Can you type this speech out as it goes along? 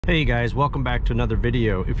Hey guys, welcome back to another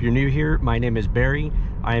video. If you're new here, my name is Barry.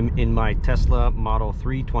 I'm in my Tesla Model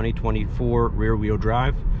 3 2024 rear wheel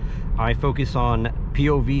drive. I focus on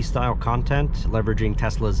POV style content leveraging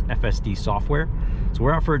Tesla's FSD software. So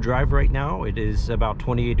we're out for a drive right now. It is about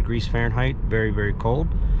 28 degrees Fahrenheit, very, very cold.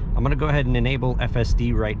 I'm gonna go ahead and enable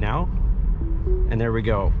FSD right now. And there we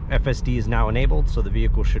go. FSD is now enabled, so the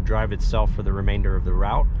vehicle should drive itself for the remainder of the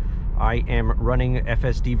route. I am running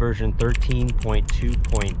FSD version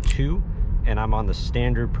 13.2.2 and I'm on the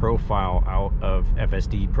standard profile out of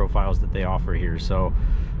FSD profiles that they offer here. So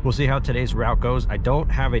we'll see how today's route goes. I don't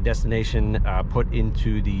have a destination put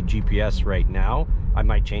into the GPS right now. I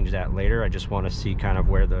might change that later. I just want to see kind of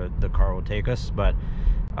where the car will take us. But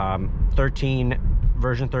version 13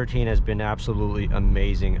 has been absolutely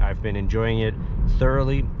amazing. I've been enjoying it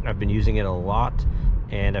thoroughly. I've been using it a lot.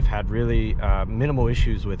 And I've had really minimal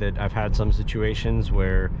issues with it. I've had some situations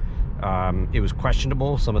where it was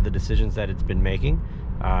questionable, some of the decisions that it's been making.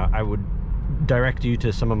 I would direct you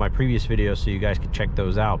to some of my previous videos so you guys can check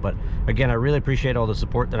those out. But again, I really appreciate all the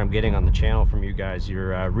support that I'm getting on the channel from you guys.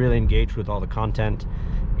 You're really engaged with all the content,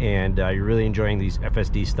 and you're really enjoying these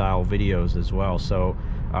FSD style videos as well. So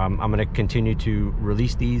I'm going to continue to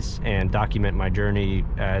release these and document my journey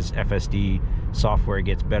as FSD software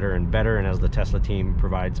gets better and better, and as the Tesla team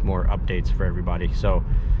provides more updates for everybody. So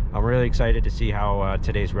I'm really excited to see how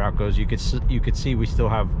today's route goes. You could see we still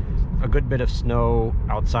have a good bit of snow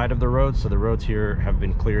outside of the road, so the roads here have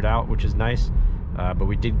been cleared out, which is nice. But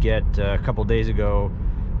we did get a couple days ago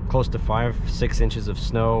close to 5-6 inches of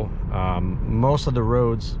snow. Most of the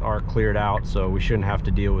roads are cleared out, so we shouldn't have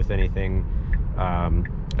to deal with anything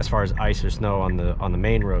as far as ice or snow on the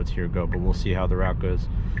main roads here go. But we'll see how the route goes.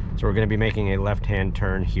 So we're going to be making a left-hand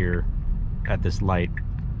turn here at this light.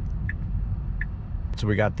 So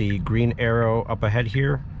we got the green arrow up ahead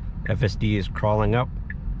here. FSD is crawling up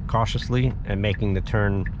cautiously and making the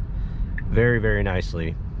turn very, very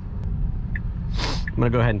nicely. I'm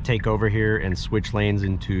going to go ahead and take over here and switch lanes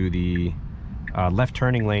into the left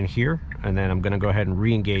turning lane here, and then I'm going to go ahead and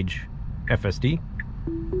re-engage FSD.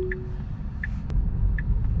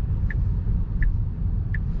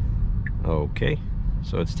 Okay,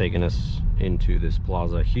 so it's taking us into this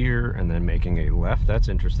plaza here and then making a left. That's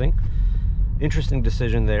interesting. Interesting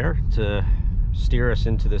decision there to steer us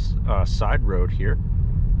into this side road here.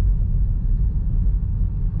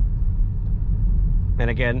 And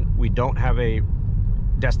again, we don't have a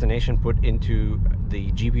destination put into the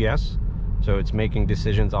GPS, so it's making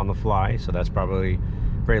decisions on the fly. So that's probably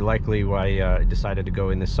very likely why I decided to go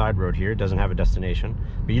in this side road here. It doesn't have a destination,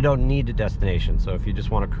 but you don't need a destination. So if you just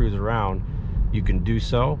want to cruise around, you can do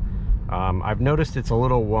so. I've noticed it's a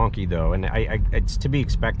little wonky though, and it's to be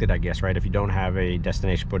expected, I guess, right? If you don't have a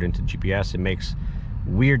destination put into GPS, it makes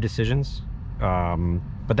weird decisions,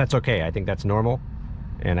 but that's okay. I think that's normal,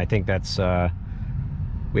 and I think that's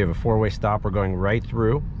we have a four-way stop. We're going right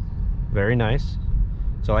through. Very nice.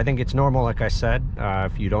 So I think it's normal, like I said.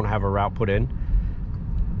 If you don't have a route put in,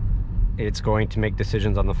 it's going to make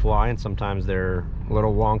decisions on the fly, and sometimes they're a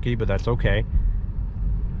little wonky, but that's okay.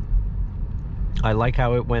 I like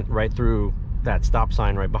how it went right through that stop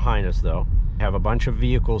sign right behind us though. We have a bunch of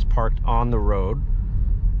vehicles parked on the road.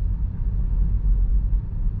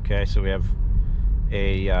 Okay, so we have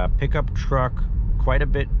a pickup truck quite a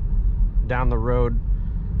bit down the road,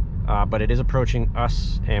 but it is approaching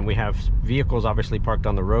us, and we have vehicles obviously parked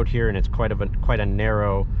on the road here, and it's quite a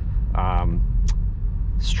narrow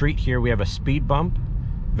street here. We have a speed bump.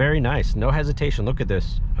 Very nice, no hesitation. Look at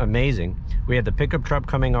this, amazing. We had the pickup truck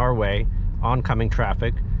coming our way, oncoming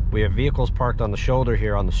traffic. We have vehicles parked on the shoulder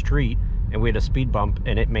here on the street, and we had a speed bump,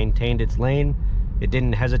 and it maintained its lane. It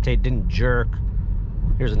didn't hesitate, didn't jerk.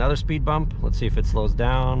 Here's another speed bump. Let's see if it slows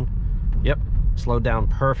down. Yep, slowed down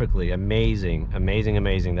perfectly. Amazing, amazing,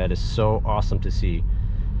 amazing. That is so awesome to see.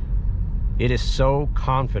 It is so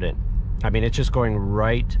confident. I mean, it's just going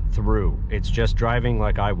right through. It's just driving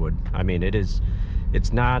like I would. I mean, it's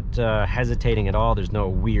not hesitating at all. There's no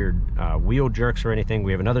weird wheel jerks or anything.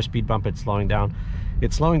 We have another speed bump. It's slowing down.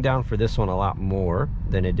 It's slowing down for this one a lot more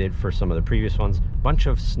than it did for some of the previous ones. Bunch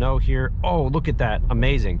of snow here. Oh, look at that.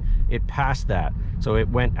 Amazing. It passed that. So it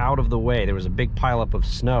went out of the way. There was a big pileup of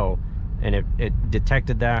snow, and it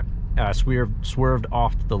detected that, swerved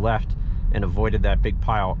off to the left and avoided that big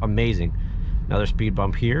pile. Amazing. Another speed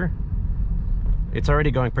bump here. It's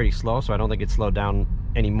already going pretty slow, so I don't think it slowed down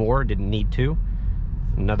anymore. Didn't need to.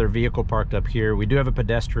 Another vehicle parked up here. We do have a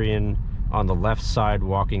pedestrian on the left side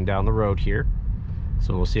walking down the road here,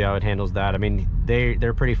 so we'll see how it handles that. I mean,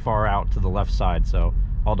 they're pretty far out to the left side, so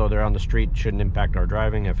although they're on the street, shouldn't impact our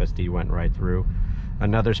driving. FSD went right through.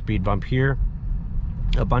 Another speed bump here.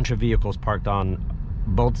 a bunch of vehicles parked on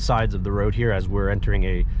both sides of the road here as we're entering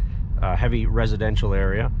a heavy residential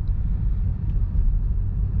area.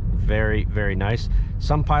 Very, very nice.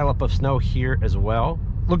 Some pileup of snow here as well.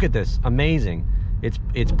 Look at this, amazing.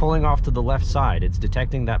 It's pulling off to the left side. It's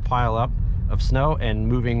detecting that pile up of snow and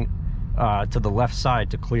moving to the left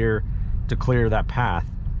side to clear that path,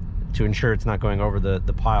 to ensure it's not going over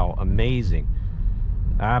the pile. Amazing,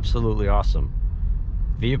 absolutely awesome.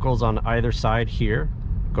 Vehicles on either side here,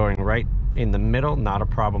 going right in the middle, not a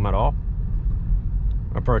problem at all.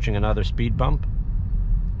 Approaching another speed bump.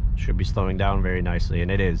 Should be slowing down very nicely,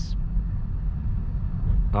 and it is.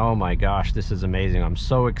 Oh my gosh, this is amazing. I'm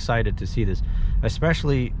so excited to see this,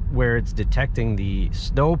 especially where it's detecting the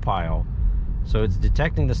snow pile. So it's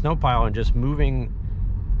detecting the snow pile and just moving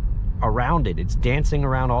around it. It's dancing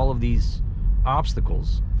around all of these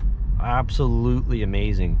obstacles. Absolutely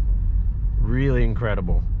amazing. Really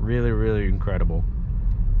incredible. Really, really incredible.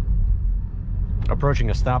 Approaching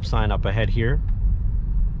a stop sign up ahead here,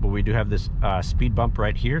 but we do have this speed bump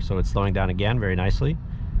right here, so it's slowing down again very nicely.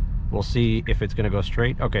 We'll see if it's going to go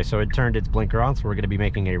straight. Okay, so it turned its blinker on, so we're going to be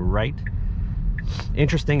making a right.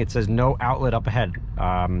 Interesting, it says no outlet up ahead.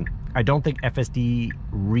 I don't think FSD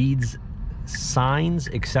reads signs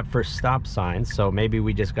except for stop signs, so maybe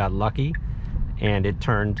we just got lucky and it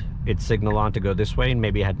turned its signal on to go this way, and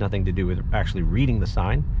maybe it had nothing to do with actually reading the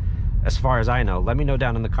sign. As far as I know, let me know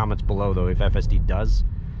down in the comments below though if FSD does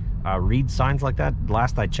read signs like that.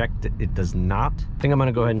 Last I checked, it does not. I think I'm going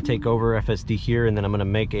to go ahead and take over FSD here, and then I'm going to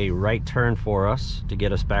make a right turn for us to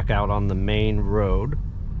get us back out on the main road.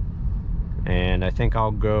 And I think I'll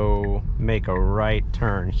go make a right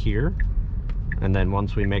turn here, and then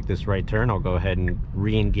once we make this right turn, I'll go ahead and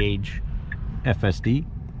re-engage FSD.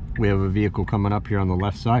 We have a vehicle coming up here on the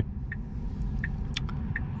left side,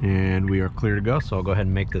 and we are clear to go, so I'll go ahead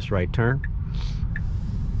and make this right turn.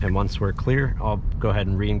 And once we're clear, I'll go ahead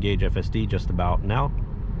and re-engage FSD just about now.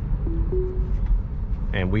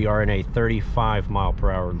 And we are in a 35 mile per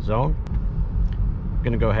hour zone. I'm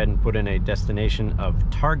gonna go ahead and put in a destination of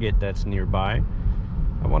Target that's nearby.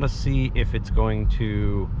 I wanna see if it's going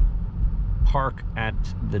to park at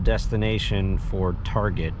the destination for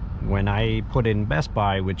Target. When I put in Best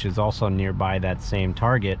Buy, which is also nearby that same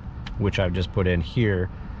Target, which I've just put in here,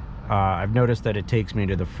 I've noticed that it takes me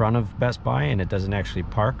to the front of Best Buy and it doesn't actually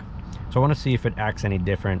park. So I want to see if it acts any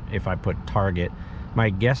different if I put Target. My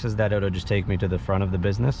guess is that it'll just take me to the front of the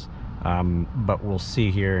business, but we'll see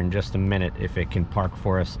here in just a minute if it can park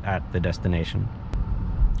for us at the destination.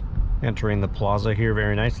 Entering the plaza here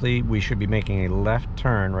very nicely. We should be making a left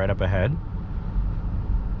turn right up ahead.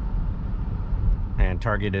 And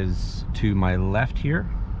Target is to my left here.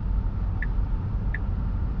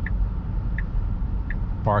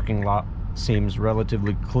 Parking lot seems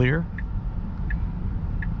relatively clear.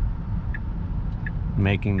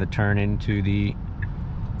 Making the turn into the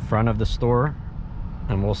front of the store,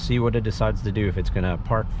 and we'll see what it decides to do, if it's going to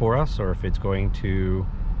park for us or if it's going to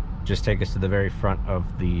just take us to the very front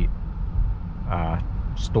of the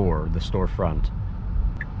storefront.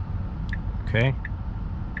 Okay,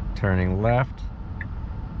 turning left,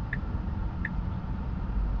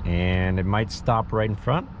 and it might stop right in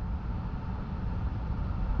front.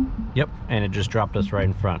 Yep, and it just dropped us right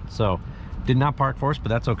in front. So did not park for us, but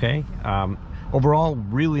that's okay. Overall,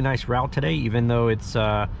 really nice route today, even though it's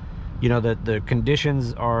you know, the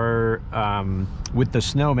conditions are with the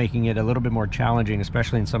snow making it a little bit more challenging,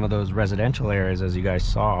 especially in some of those residential areas, as you guys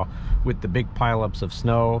saw, with the big pileups of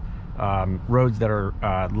snow. Roads that are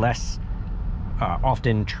less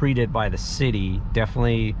often treated by the city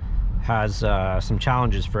definitely has some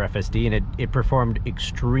challenges for FSD, and it performed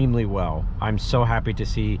extremely well. I'm so happy to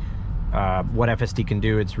see what FSD can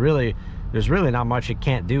do. There's really not much it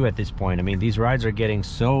can't do at this point. I mean, these rides are getting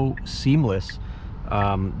so seamless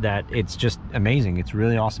that it's just amazing. It's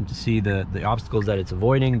really awesome to see the obstacles that it's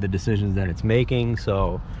avoiding, the decisions that it's making.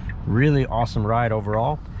 So really awesome ride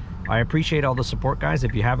overall. I appreciate all the support, guys.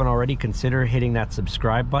 If you haven't already, consider hitting that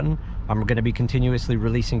subscribe button. I'm going to be continuously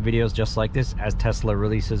releasing videos just like this as Tesla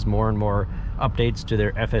releases more and more updates to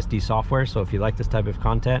their FSD software. So if you like this type of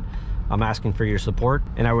content, I'm asking for your support,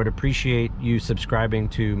 and I would appreciate you subscribing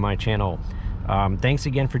to my channel. Thanks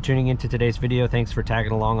again for tuning into today's video. Thanks for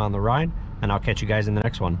tagging along on the ride, and I'll catch you guys in the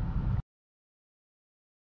next one.